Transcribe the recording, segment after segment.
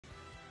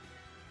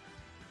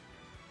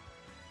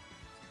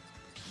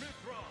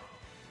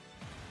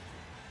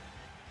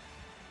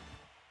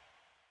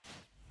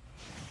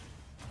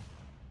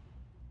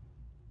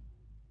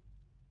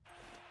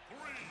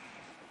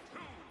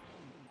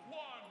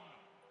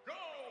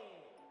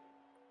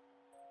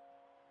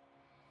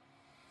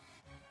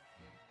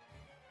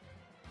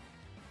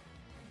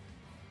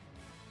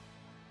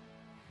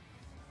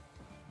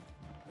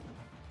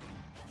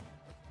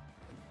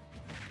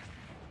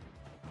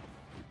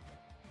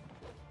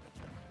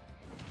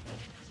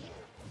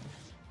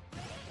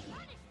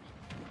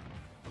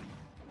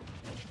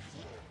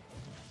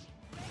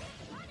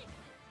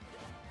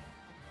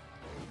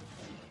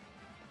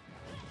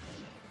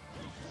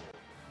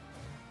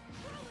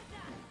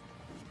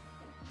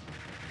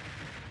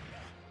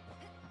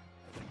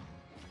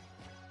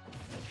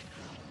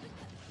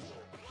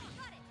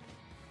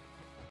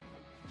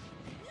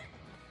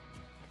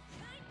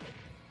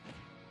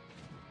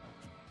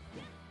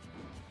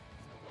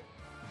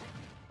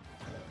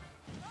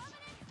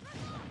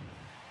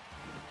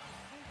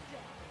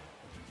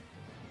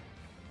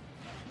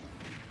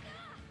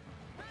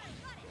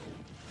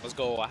Let's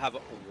go. I have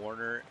a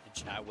Warner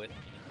to chat with me.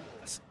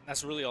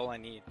 That's really all I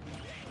need.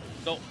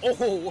 So,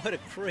 oh, what a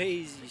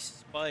crazy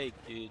spike,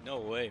 dude. No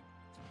way.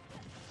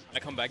 I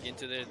come back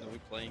into there and we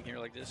playing here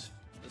like this.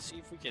 Let's see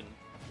if we can.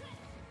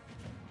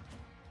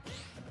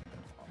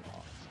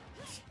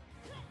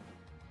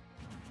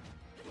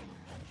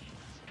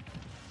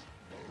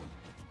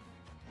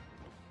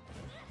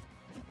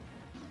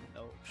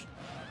 No.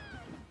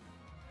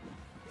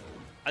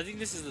 I think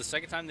this is the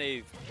second time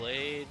they've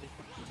played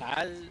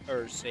Taz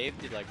or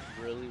saved it like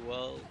really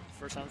well.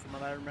 First time from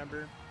what I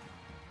remember.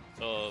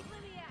 So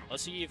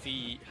let's see if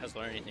he has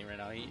learned anything right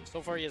now.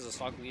 So far he has a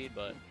stock lead,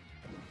 but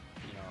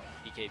you know,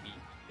 BKB.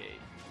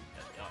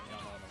 Y'all know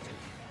what I'm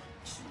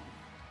saying.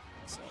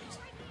 That sucks.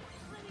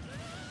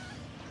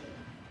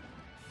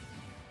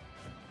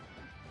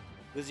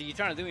 Lizzie, you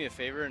trying to do me a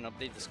favor and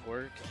update the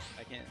score?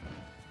 I can't.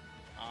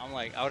 I'm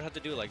like, I would have to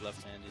do it like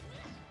left-handed.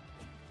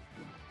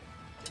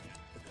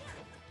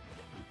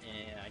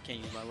 And I can't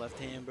use my left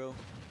hand, bro.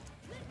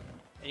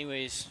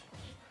 Anyways,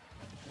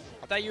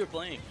 I thought you were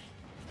playing.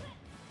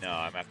 No,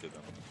 I'm after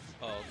them.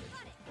 Oh, okay.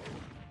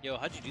 Yo,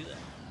 how'd you do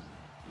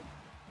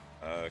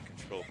that?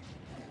 Control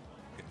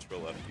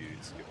up, you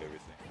skip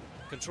everything.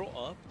 Control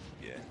up?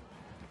 Yeah.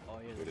 Oh,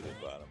 yeah. Go to the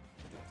bottom,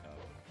 to the top.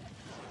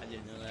 I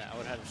didn't know that. I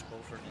would have to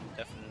scroll for an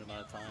indefinite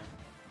amount of time.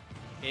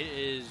 It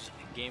is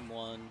game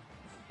 1,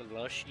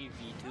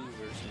 SlushieV2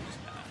 versus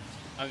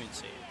Taz. I mean,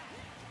 save.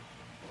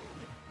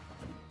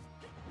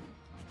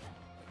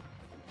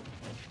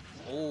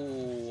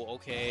 Oh,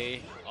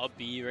 okay. Up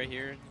B right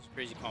here. It's a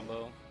crazy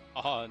combo.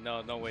 Oh,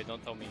 no, wait,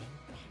 don't tell me.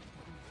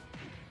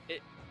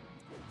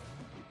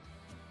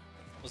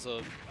 What's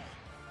up?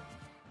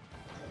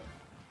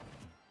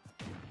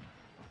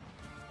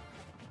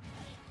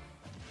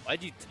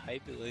 Why'd you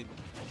type it like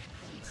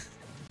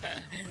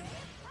that?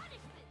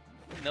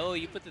 No,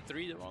 you put the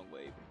 3 the wrong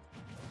way.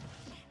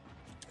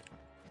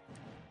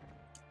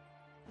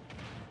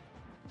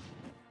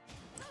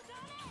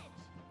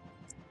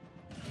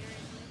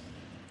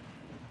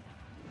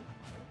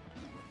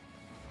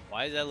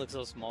 Why does that look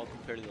so small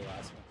compared to the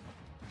last one?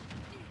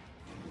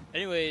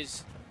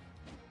 Anyways,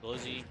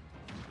 Lizzie,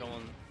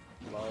 going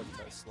love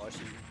to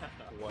Slushie,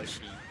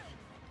 Washy,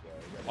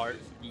 Part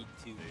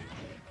B2.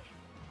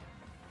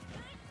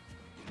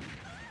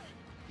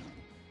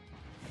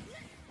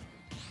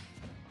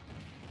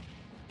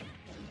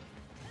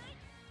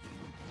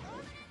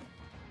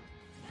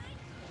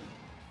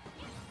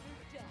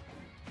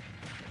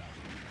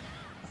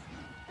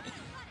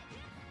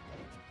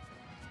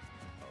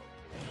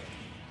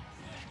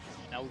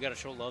 Now we gotta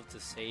show love to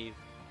save.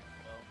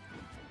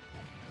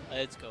 Well,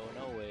 let's go,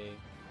 no way.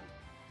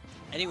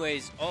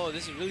 Anyways, oh,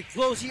 this is really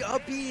close. He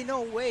up B,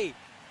 no way.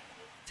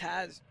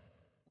 Taz,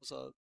 what's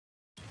up?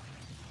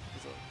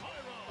 What's up?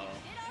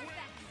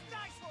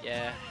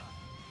 Yeah,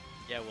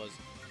 it was.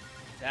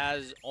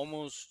 Taz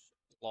almost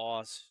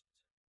lost.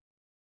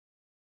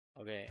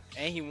 Okay,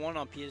 and he won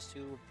on PS2.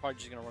 We're probably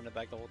just gonna run it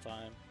back the whole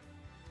time.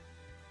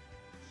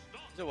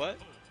 Is it what?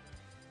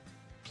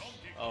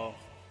 Oh.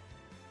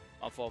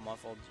 My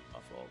fault.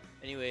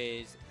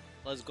 Anyways,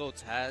 let's go,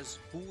 Taz.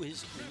 Who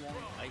is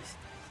Rewind Ice?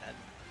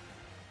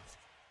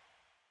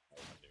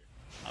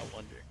 I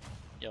wonder.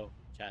 Yo,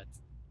 chat.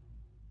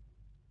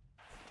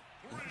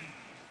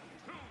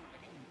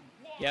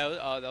 Yeah,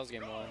 that was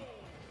game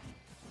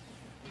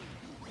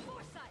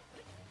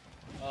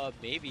 1.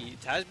 Maybe.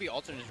 Taz beat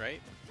Alternate,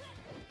 right?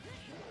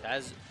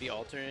 Taz beat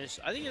Alternate.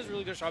 I think it was a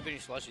really good shot beating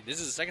Slushie. This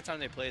is the second time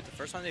they played. The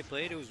first time they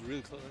played, it was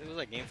really close. It was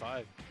like game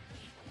 5.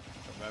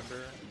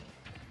 Remember?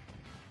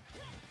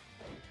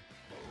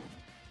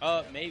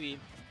 Maybe.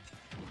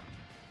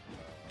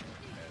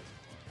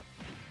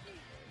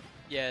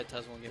 Yeah,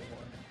 Taz won't get 1.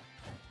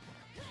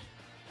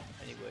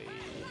 Anyway.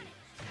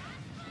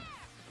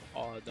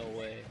 Oh, no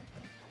way.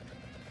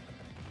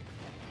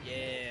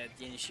 Yeah,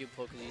 didn't shoot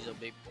poke because he's a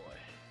big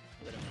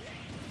boy.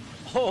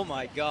 Oh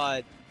my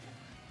god.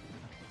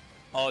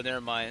 Oh, never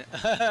mind.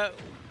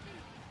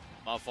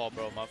 My fault,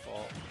 bro. My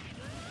fault.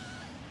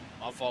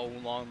 My fault,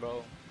 Oolong,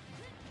 bro.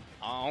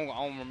 I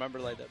don't remember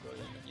like that, bro.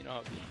 You know how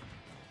it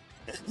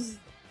be.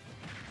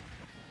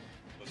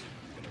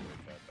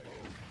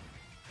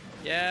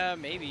 Yeah,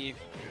 maybe.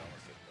 Oh, we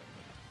almost hit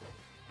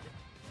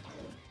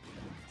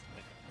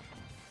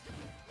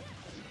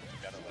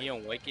that. Gotta, He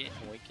like, awaken.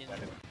 let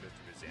him go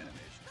through his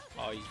animation.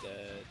 Oh, he's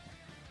dead.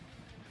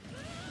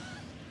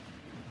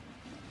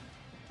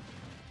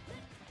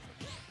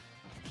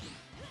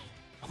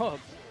 Oh,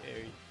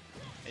 Barry.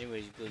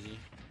 Anyways, Glizzy.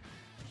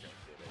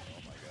 Oh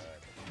my god.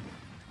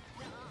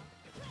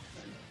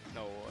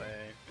 No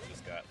way.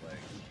 Just got like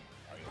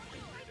Mario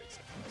critics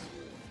and us.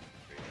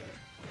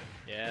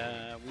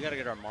 Yeah, we gotta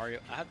get our Mario.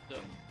 I have to.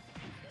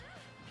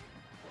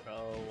 Bro,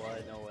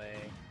 what? No way.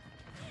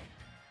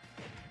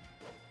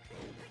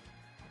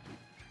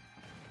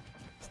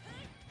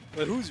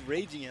 But who's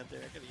raging out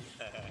there? I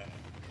gotta...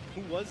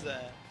 Who was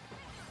that?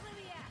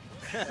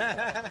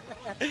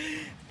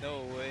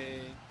 No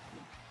way.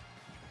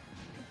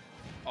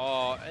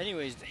 Oh,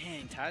 anyways,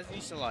 dang, Taz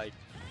needs to like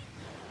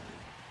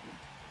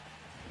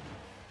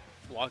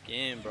lock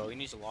in, bro. He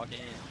needs to lock in.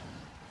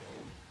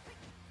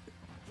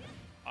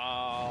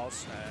 Oh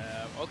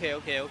snap. Okay. He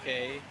called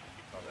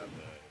out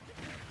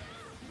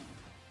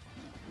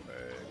the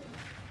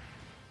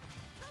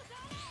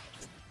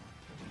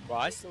Bro,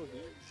 I still do.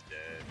 he's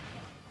dead.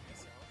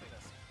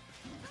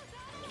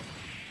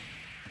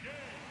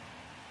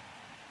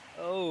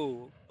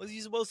 Oh, what's he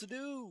supposed to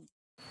do?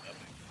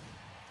 Nothing.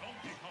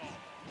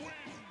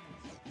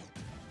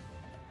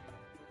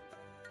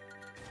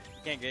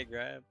 Can't get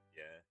grabbed.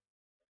 Yeah.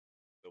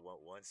 The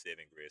one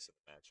saving grace of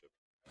the matchup.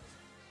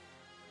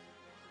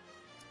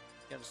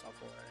 Gotta stop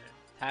for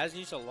it. Taz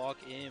needs to lock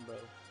in, bro.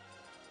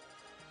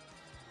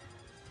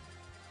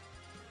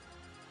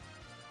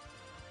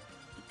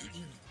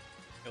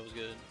 That was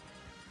good.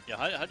 Yeah,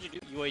 how'd you do?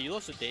 Wait, you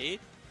lost a date?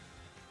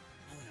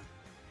 Oh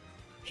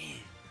no.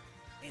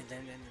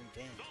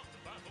 Damn.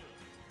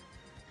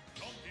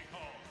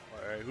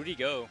 Alright, who'd he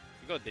go?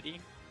 He go, did he?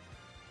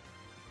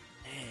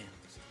 Damn.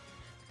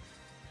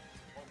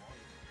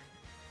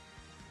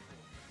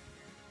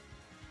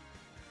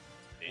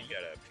 Hey, you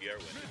got a PR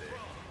win today.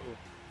 Ooh.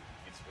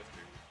 Against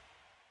Swifter.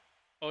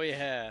 Oh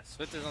yeah,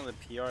 Swifter's on the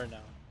PR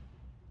now.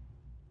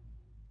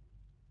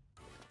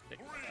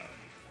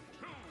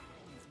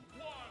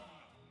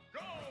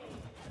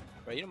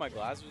 Bro, you know my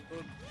glasses, bro?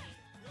 Oh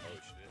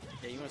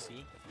shit. Yeah, you wanna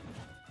see?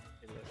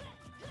 Hey, look.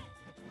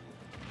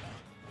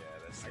 Yeah,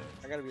 that's it.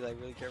 I gotta be like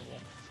really careful.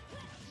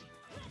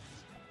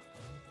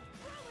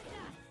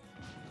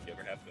 You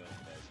ever happen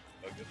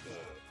like look at the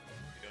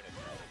you don't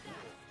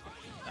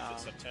know. Nah.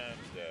 So sometimes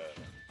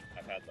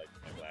I've had like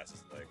my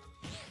glasses like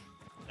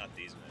not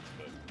these ones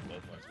but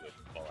both ones would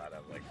fall out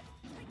of like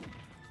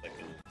the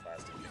little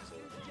plastic things.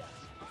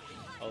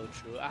 Oh,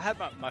 true. I had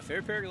my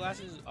favorite pair of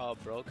glasses,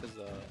 bro, cause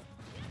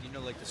you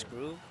know, like the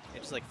screw, it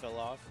just like fell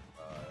off,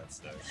 That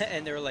sucks.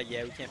 and they were like,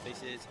 "Yeah, we can't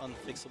fix it. It's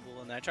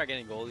unfixable." And I tried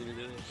getting Goldie to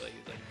do it, but he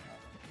was like,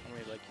 "I don't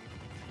really like you."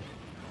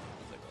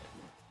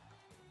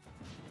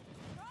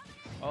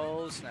 I was like,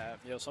 "Oh snap,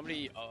 yo,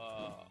 somebody,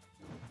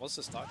 what's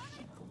the stock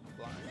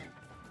line?"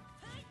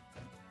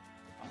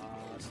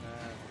 Snap.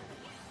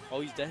 Oh,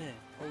 he's dead.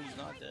 Oh, he's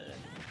not dead.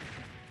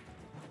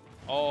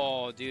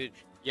 Oh, dude.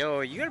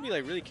 Yo, you gotta be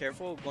like really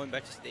careful going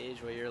back to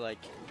stage where you're like,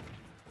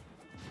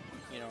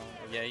 you know,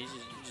 yeah, you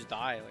just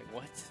die. Like,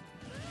 what?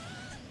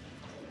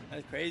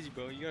 That's crazy,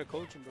 bro. You gotta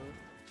coach him, bro.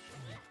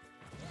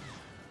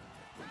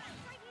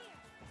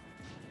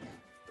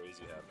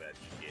 Crazy how bad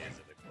he is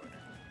in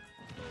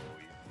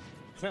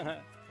the corner.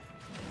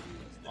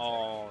 Oh,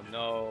 Oh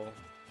no,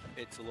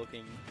 it's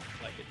looking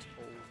like it's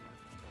over.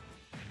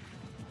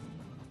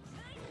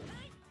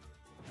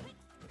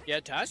 Yeah,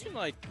 Taz can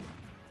like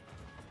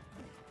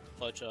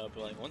clutch up,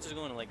 but like once it's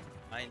going to like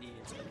 90,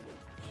 it's like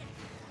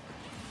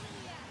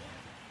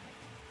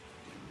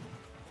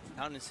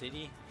Town and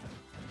City.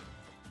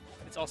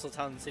 It's also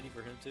Town and City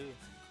for him too.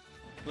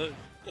 Look,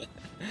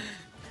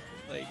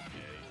 like. yeah,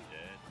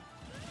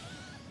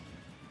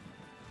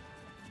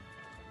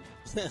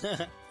 he's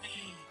dead.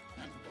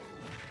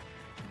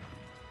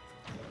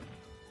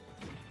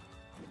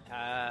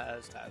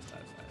 Taz.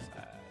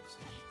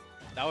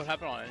 That would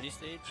happen on any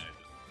stage?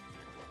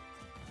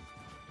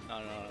 No,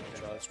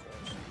 trust.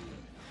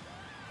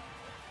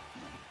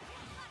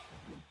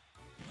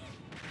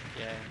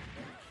 Yeah.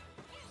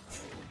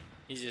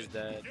 He's just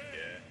dead.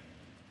 Yeah.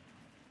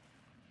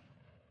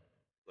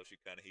 Lushie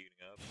kind of heating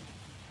up.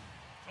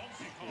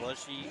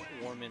 Lushie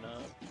warming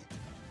up.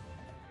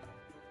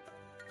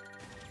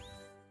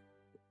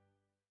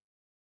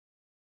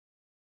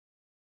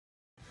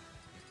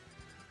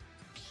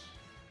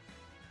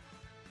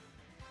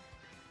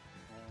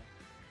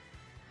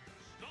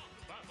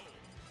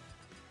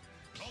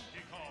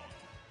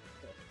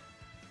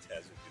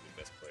 Taz would be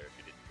the best player if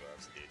he didn't go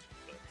off stage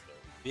himself, so.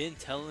 Been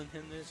telling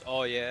him this?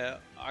 Oh yeah,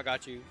 I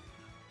got you.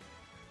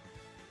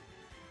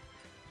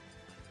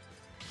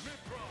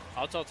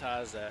 I'll tell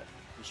Taz that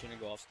he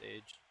shouldn't go off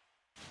stage.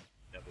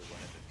 Number one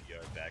in the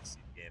PR backseat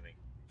gaming.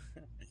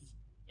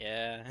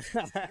 Yeah.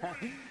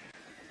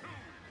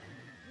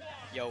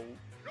 Yo,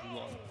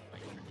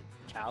 like,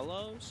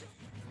 Kalos?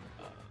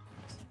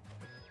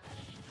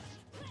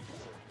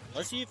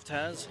 Let's see if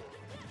Taz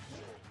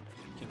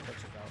can catch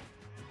it out.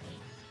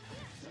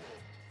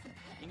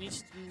 He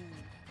needs to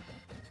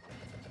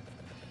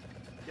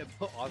get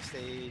put off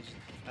stage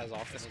as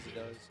often as he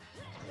does.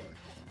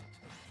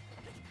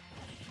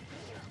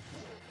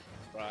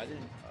 Bro, I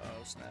didn't.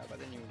 Oh snap! I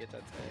didn't even get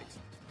that text.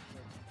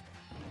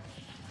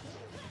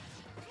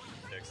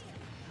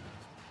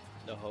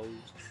 The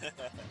hose.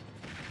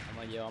 I'm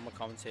like, yo, I'm a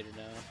commentator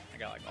now. I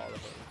got like all the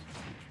hose.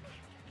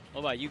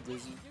 What about you,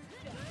 Glizzy?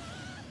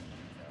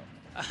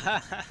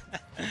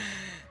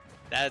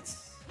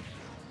 That's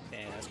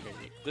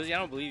crazy. Glizzy, I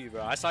don't believe you,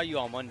 bro. I saw you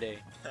on Monday.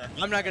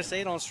 I'm not gonna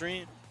say it on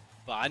stream,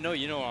 but I know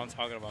you know what I'm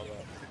talking about, bro.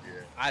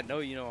 Yeah. I know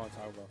you know what I'm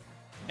talking about.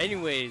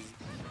 Anyways,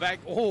 back.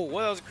 Oh,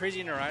 what? That was a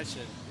crazy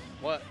interaction.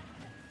 What?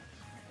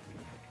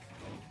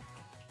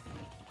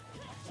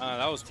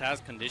 That was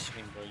task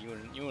conditioning, bro. You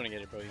wouldn't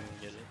get it, bro. You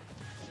wouldn't get it.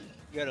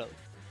 You gotta.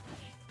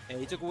 Hey,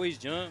 he took away his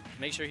jump.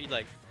 Make sure he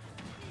like.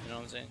 You know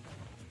what I'm saying?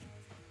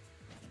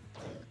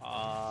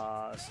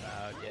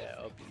 Snap.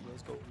 Yeah, up.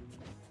 Let's go.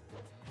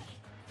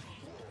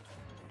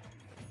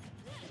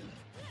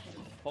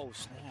 Oh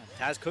snap!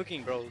 Taz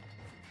cooking, bro.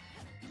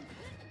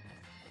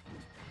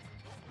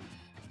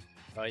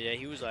 Oh yeah,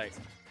 he was like.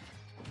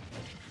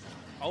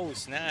 Oh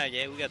snap!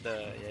 Yeah, we got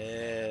the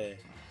yeah.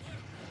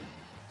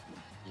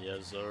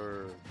 Yes,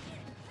 sir.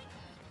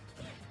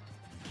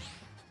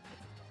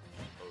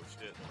 Oh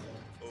shit.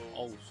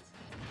 Oh.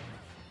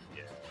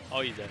 Yeah.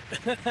 Oh, he's dead.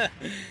 But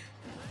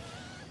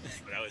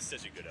that was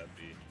such a good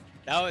upbeat.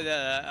 That was.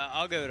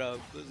 I'll give it up.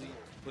 Glizzy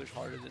push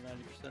harder than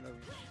 90% of it.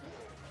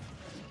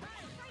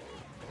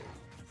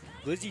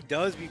 Glizzy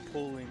does be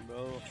pulling,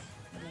 bro.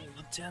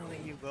 I'm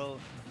telling you, bro.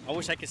 I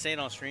wish I could say it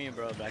on stream,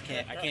 bro, but I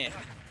can't.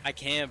 I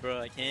can't, bro.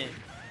 I can't.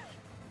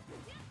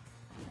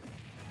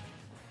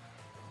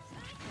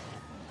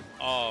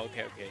 Oh,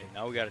 okay.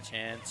 Now we got a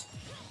chance.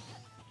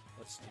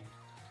 Let's see.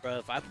 Bro,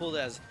 if I pulled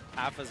as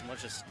half as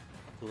much as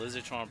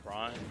Blizzardtron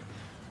Prime,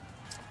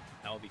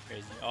 that would be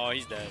crazy. Oh,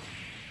 he's dead.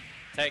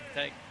 Tech.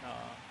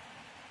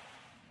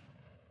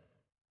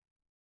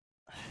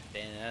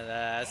 Damn,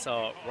 that's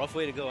a rough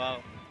way to go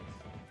out.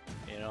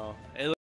 You know, it